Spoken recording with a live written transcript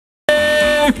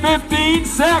Okay, 15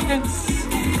 seconds.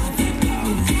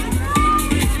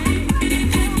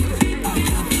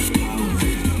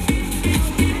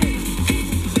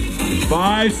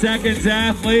 Five seconds,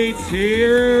 athletes.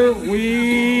 Here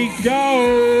we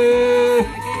go.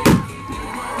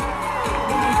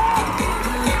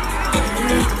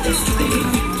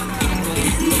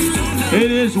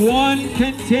 It is one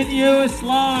continuous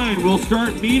line. We'll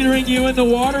start metering you in the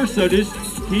water, so just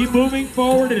keep moving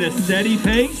forward at a steady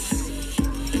pace.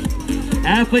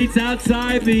 Athletes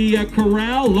outside the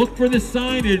corral, look for the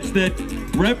signage that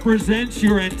represents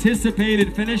your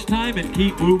anticipated finish time and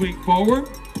keep moving forward.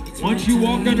 Once you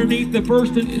walk underneath the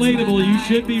first inflatable, you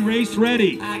should be race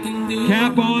ready.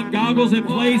 Cap on, goggles in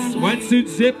place, wetsuit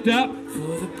zipped up.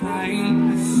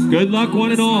 Good luck,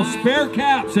 one and all. Spare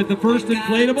caps at the first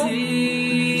inflatable.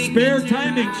 Spare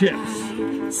timing chips.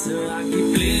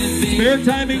 Spare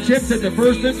timing chips at the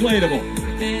first inflatable.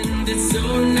 And it's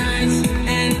so nice,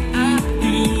 and I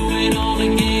do it all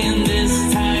again this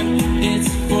time. It's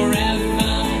forever,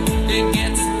 it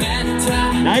gets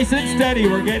better. Nice and steady.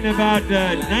 We're getting about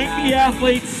 90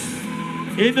 athletes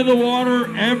into the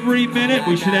water every minute.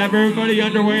 We should have everybody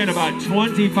underway in about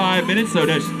 25 minutes, so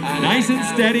just nice and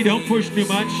steady. Don't push too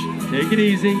much. Take it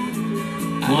easy.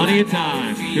 Plenty of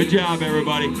time. Good job,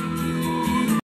 everybody.